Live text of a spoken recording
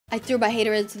I threw my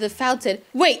hater into the fountain.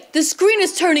 Wait, the screen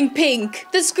is turning pink.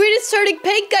 The screen is turning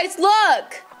pink, guys,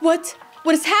 look. What?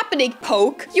 What is happening,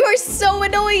 Poke? You are so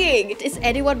annoying. Is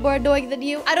anyone more annoying than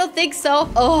you? I don't think so.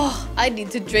 Oh, I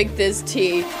need to drink this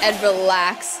tea and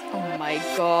relax. Oh my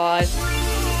god.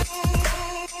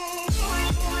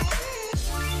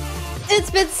 It's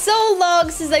been so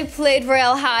long since I played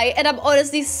Royale High, and I'm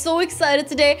honestly so excited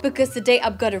today because today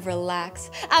I'm gonna relax.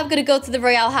 I'm gonna go to the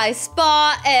Royale High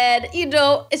spa, and you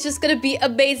know, it's just gonna be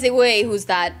amazing. Wait, who's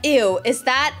that? Ew, is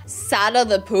that Sanna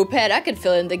the poop head? I can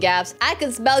fill in the gaps. I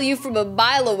can smell you from a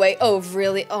mile away. Oh,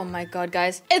 really? Oh my god,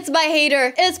 guys. It's my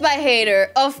hater. It's my hater.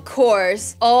 Of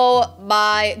course. Oh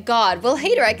my god. Well,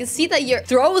 hater, I can see that your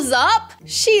throws up.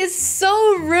 She is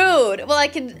so rude. Well, I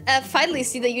can finally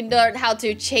see that you learned how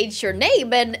to change your name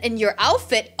and your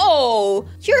outfit. Oh,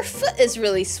 your foot is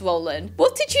really swollen.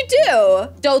 What did you do?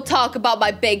 Don't talk about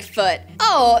my big foot.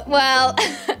 Oh, well,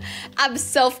 I'm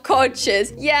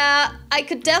self-conscious. Yeah, I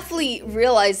could definitely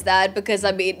realize that because,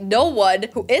 I mean, no one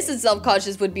who isn't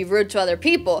self-conscious would be rude to other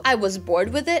people. I was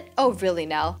bored with it. Oh, really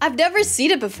now? I've never seen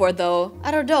it before, though.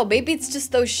 I don't know. Maybe it's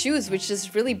just those shoes which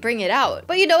just really bring it out.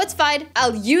 But you know, it's fine.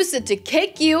 I'll use it to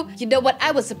kick you. You know what?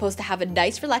 I was supposed to have a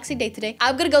nice, relaxing day today.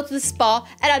 I'm gonna go to the spa,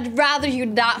 and I'd rather you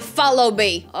not follow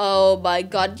me. Oh my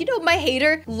god. You know, my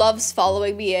hater loves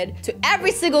following me in to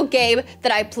every single game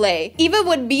that I play. Even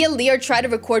when me and Leo try to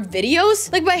record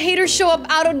videos, like my haters show up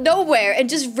out of nowhere and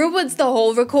just ruins the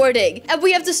whole recording. And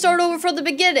we have to start over from the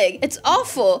beginning. It's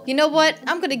awful. You know what?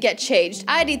 I'm gonna get changed.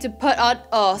 I need to put on...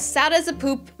 Oh, sad as a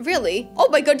poop. Really? Oh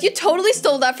my god, you totally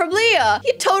stole that from Leah.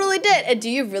 You totally did. And do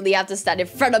you really have to stand in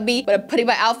front of me when I'm putting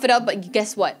my outfit up? But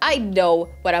guess what? I know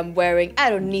what I'm wearing. I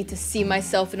don't need to see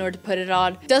myself in order to put it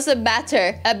on. Doesn't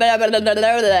matter.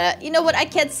 You know what? I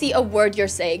can't see a word you're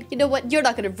saying. You know what? You're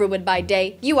not gonna ruin my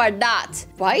day. You are not.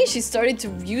 Why is she starting to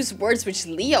use words which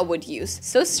Leo would use?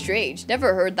 So strange.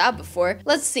 Never heard that before.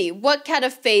 Let's see. What kind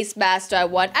of face mask do I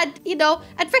want?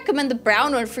 I'd recommend the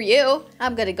brown one for you.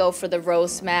 I'm gonna go for the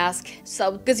rose mask.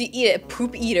 So, because you eat it,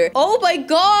 poop eater. Oh my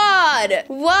god!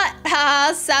 What?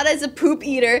 Sanna is a poop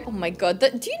eater. Oh my god. Do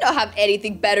you not have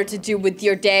anything better to do with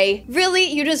your day? Really?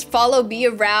 You just follow me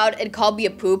around and call me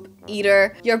a poop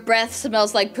eater? Your breath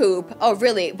smells like poop. Oh,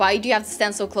 really? Why do you have to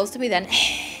stand so close to me then?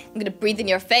 I'm gonna breathe in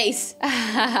your face.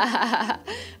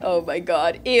 Oh my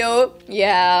god. Ew.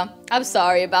 Yeah, I'm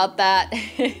sorry about that.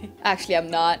 Actually, I'm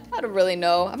not. I don't really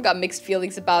know. I've got mixed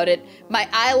feelings about it. My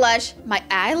eyelash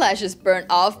is burnt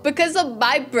off because of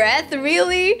my breath.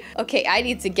 Really? Okay, I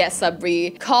need to get some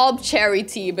calm cherry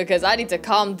tea because I need to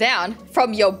calm down.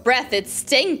 From your breath, it's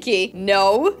stinky.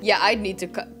 No. Yeah, I need to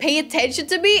pay attention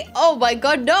to me. Oh my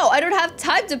god, no. I don't have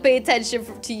time to pay attention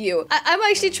to you. I'm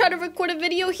actually trying to record a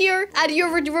video here and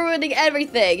you're ruining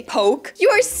everything. Poke. You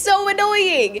are so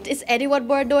annoying. Is anyone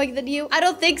more annoying than you? I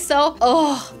don't think so.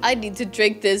 Oh, I need to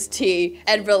drink this tea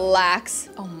and relax.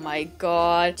 Oh my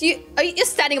god. Are you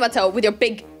just standing on my toe with your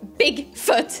big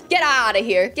foot? Get out of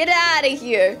here. Get out of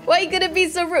here. Why are you gonna be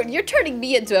so rude? You're turning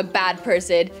me into a bad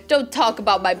person. Don't talk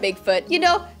about my big foot. You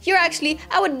know,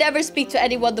 I would never speak to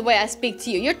anyone the way I speak to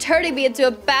you. You're turning me into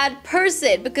a bad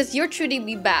person because you're treating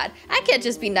me bad. I can't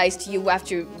just be nice to you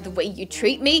after the way you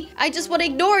treat me. I just want to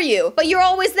ignore you, but you're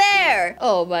always there.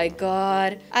 Oh my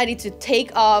god. I need to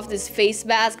take off this face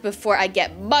mask before I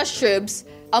get mushrooms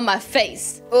on my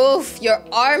face. Oof, your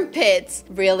armpits.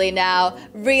 Really now?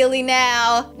 Really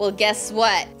now? Well, guess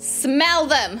what? Smell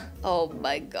them. Oh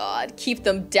my god. Keep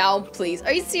them down, please.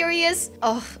 Are you serious?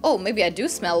 Oh, maybe I do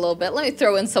smell a little bit. Let me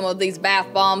throw in some of these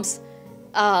bath bombs.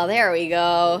 Oh, there we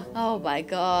go. Oh my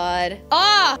god.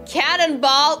 Ah,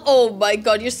 cannonball. Oh my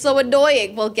god, you're so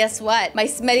annoying. Well, guess what? My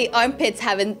smelly armpits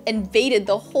have invaded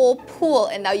the whole pool,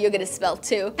 and now you're gonna smell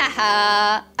too.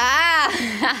 Haha.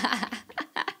 Ah.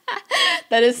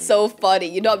 That is so funny.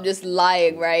 You know I'm just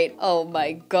lying, right? Oh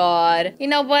my god. You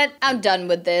know what? I'm done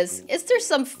with this. Is there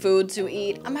some food to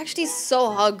eat? I'm actually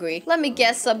so hungry. Let me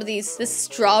get some of this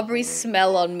strawberry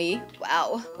smell on me.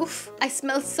 Wow. Oof. I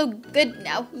smell so good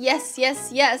now. Yes,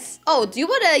 yes, yes. Oh, do you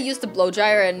want to use the blow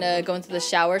dryer and go into the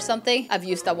shower or something? I've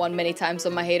used that one many times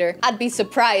on my hater. I'd be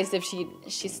surprised if she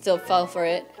still fell for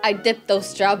it. I dipped those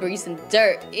strawberries in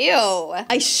dirt. Ew.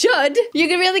 I should.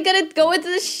 You're really gonna go into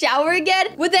the shower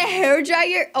again with a hair dryer?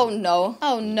 Oh no.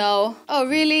 Oh no. Oh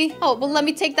really? Oh, well, let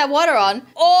me take that water on.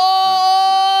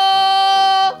 Oh!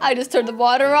 I just turned the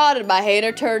water on and my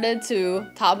hater turned into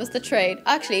Thomas the Train.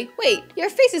 Actually, wait, your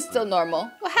face is still normal.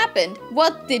 What happened?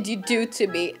 What did you do to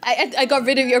me? I got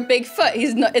rid of your big foot.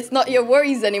 It's not your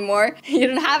worries anymore. You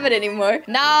don't have it anymore.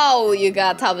 Now you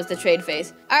got Thomas the Train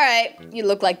face. All right, you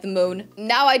look like the moon.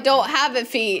 Now I don't have it,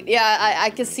 feet. Yeah, I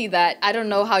can see that. I don't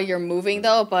know how you're moving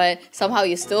though, but somehow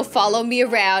you still follow me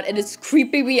around and it's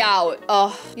creeping me out.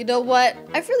 Oh, you know what?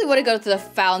 I really want to go to the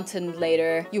fountain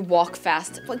later. You walk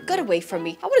fast, but get away from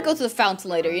me. I want to go to the fountain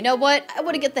later. You know what? I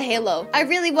want to get the halo. I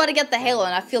really want to get the halo,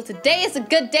 and I feel today is a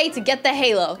good day to get the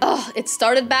halo. Oh, it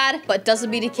started bad, but doesn't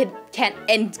mean it can't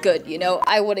end good, you know?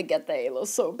 I want to get the halo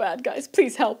so bad, guys.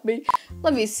 Please help me.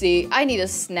 Let me see. I need a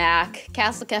snack.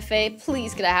 Castle Cafe,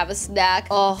 please can I have a snack?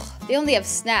 Oh, they only have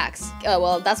snacks. Oh,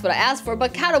 well, that's what I asked for,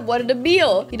 but kind of wanted a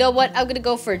meal. You know what? I'm gonna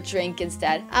go for a drink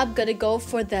instead. I'm gonna go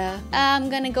for the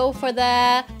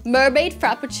mermaid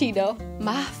frappuccino.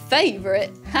 My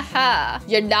favorite. Haha.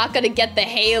 You're not gonna get the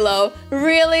halo.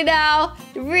 Really now?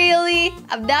 Really?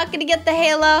 I'm not gonna get the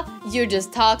halo? You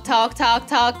just talk.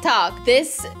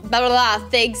 This blah blah blah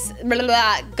thinks blah blah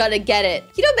blah gonna get it.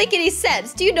 You don't make any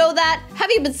sense. Do you know that?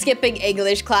 Have you been skipping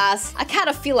English class? I kind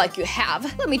of feel like you have.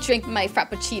 Let me drink my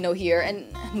frappuccino here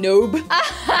and noob.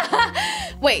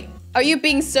 Wait. Are you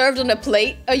being served on a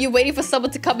plate? Are you waiting for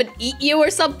someone to come and eat you or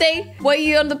something? What are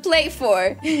you on the plate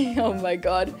for? Oh my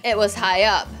god. It was high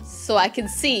up, so I can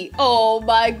see. Oh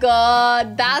my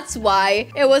god. That's why.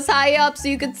 It was high up so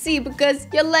you could see because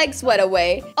your legs went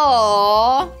away.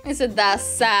 Aww. Isn't that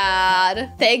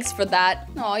sad? Thanks for that.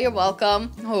 Oh, you're welcome.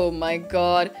 Oh my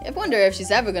god. I wonder if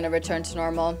she's ever gonna return to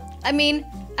normal. I mean,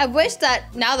 I wish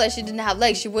that now that she didn't have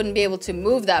legs, she wouldn't be able to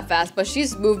move that fast, but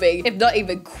she's moving, if not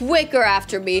even quicker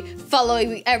after me,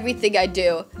 following everything I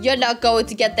do. You're not going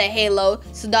to get the halo,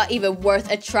 so not even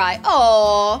worth a try.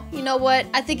 Oh, you know what?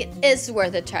 I think it is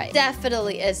worth a try.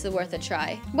 Definitely is worth a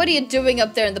try. What are you doing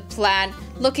up there in the plant?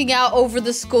 Looking out over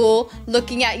the school,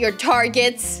 looking at your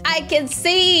targets. I can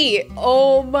see.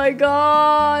 Oh my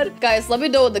god. Guys, let me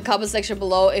know in the comment section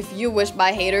below if you wish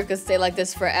my hater could stay like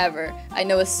this forever. I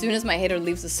know as soon as my hater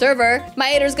leaves the server, my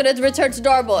hater's gonna return to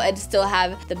normal and still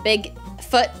have the big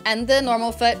foot and the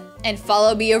normal foot and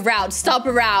follow me around, stomp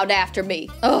around after me.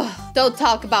 Ugh, don't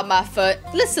talk about my foot.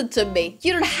 Listen to me.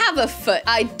 You don't have a foot.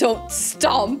 I don't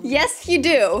stomp. Yes, you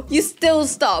do. You still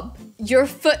stomp. Your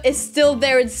foot is still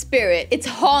there in spirit. It's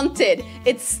haunted.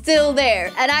 It's still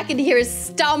there. And I can hear it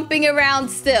stomping around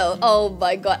still. Oh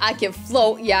my god, I can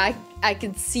float. Yeah, I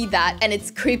can see that, and it's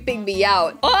creeping me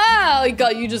out. Oh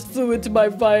god, you just flew into my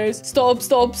face. Stop.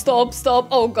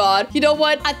 Oh god. You know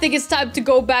what? I think it's time to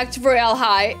go back to Royale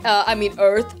High. I mean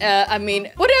Earth. I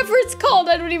mean, whatever it's called.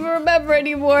 I don't even remember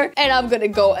anymore. And I'm gonna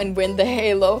go and win the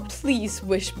halo. Please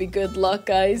wish me good luck,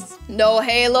 guys. No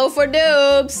halo for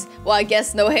noobs. Well, I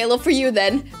guess no halo for you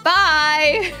then.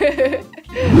 Bye.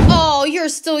 Oh, you're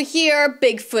still here.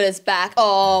 Bigfoot is back.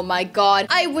 Oh my god.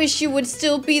 I wish you would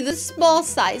still be the small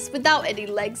size without any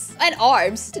legs and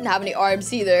arms. Didn't have any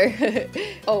arms either.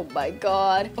 Oh my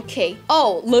god. Okay.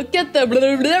 Oh, look at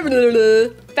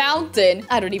the fountain.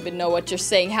 I don't even know what you're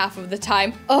saying half of the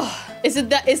time. Oh, is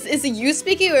it you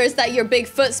speaking or is that your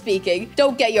Bigfoot speaking?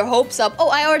 Don't get your hopes up. Oh,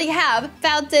 I already have.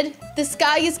 Fountain. The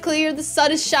sky is clear. The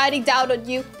sun is shining down on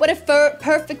you. What a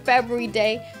perfect February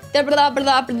day.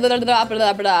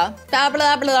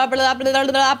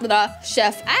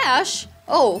 Chef Ash?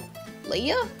 Oh,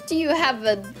 Leah? Do you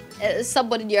have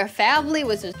someone in your family?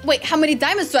 Wait, how many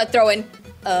diamonds do I throw in?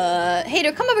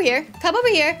 Hater, come over here. Come over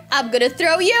here. I'm gonna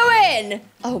throw you in.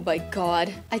 Oh my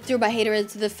god. I threw my hater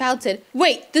into the fountain.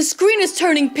 Wait, the screen is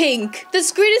turning pink. The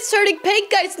screen is turning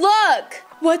pink, guys. Look.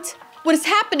 What? What is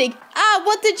happening? Ah,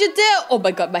 what did you do? Oh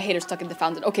my god, my hater's stuck in the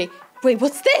fountain. Okay. Wait,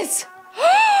 what's this?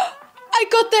 I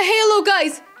got the halo,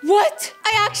 guys. What?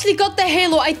 I actually got the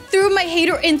halo. I threw my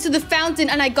hater into the fountain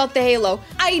and I got the halo.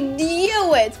 I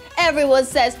knew it. Everyone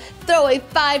says throw in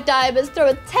 5 diamonds, throw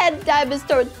in 10 diamonds,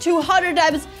 throw in 200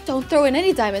 diamonds. Don't throw in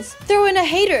any diamonds. Throw in a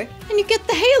hater and you get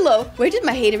the halo. Where did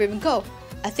my hater even go?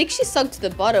 I think she sunk to the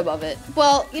bottom of it.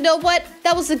 Well, you know what?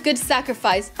 That was a good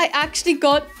sacrifice. I actually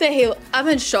got the halo. I'm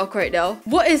in shock right now.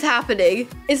 What is happening?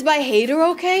 Is my hater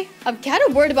okay? I'm kind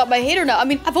of worried about my hater now. I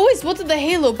mean, I've always wanted the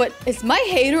halo, but is my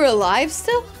hater alive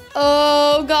still?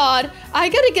 Oh god, I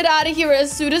gotta get out of here as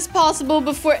soon as possible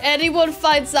before anyone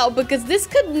finds out because this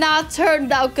could not turn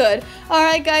out good.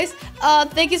 Alright guys,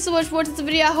 thank you so much for watching this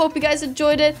video. I hope you guys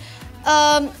enjoyed it.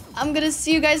 I'm gonna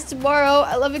see you guys tomorrow.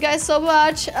 I love you guys so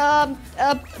much.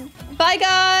 Bye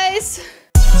guys!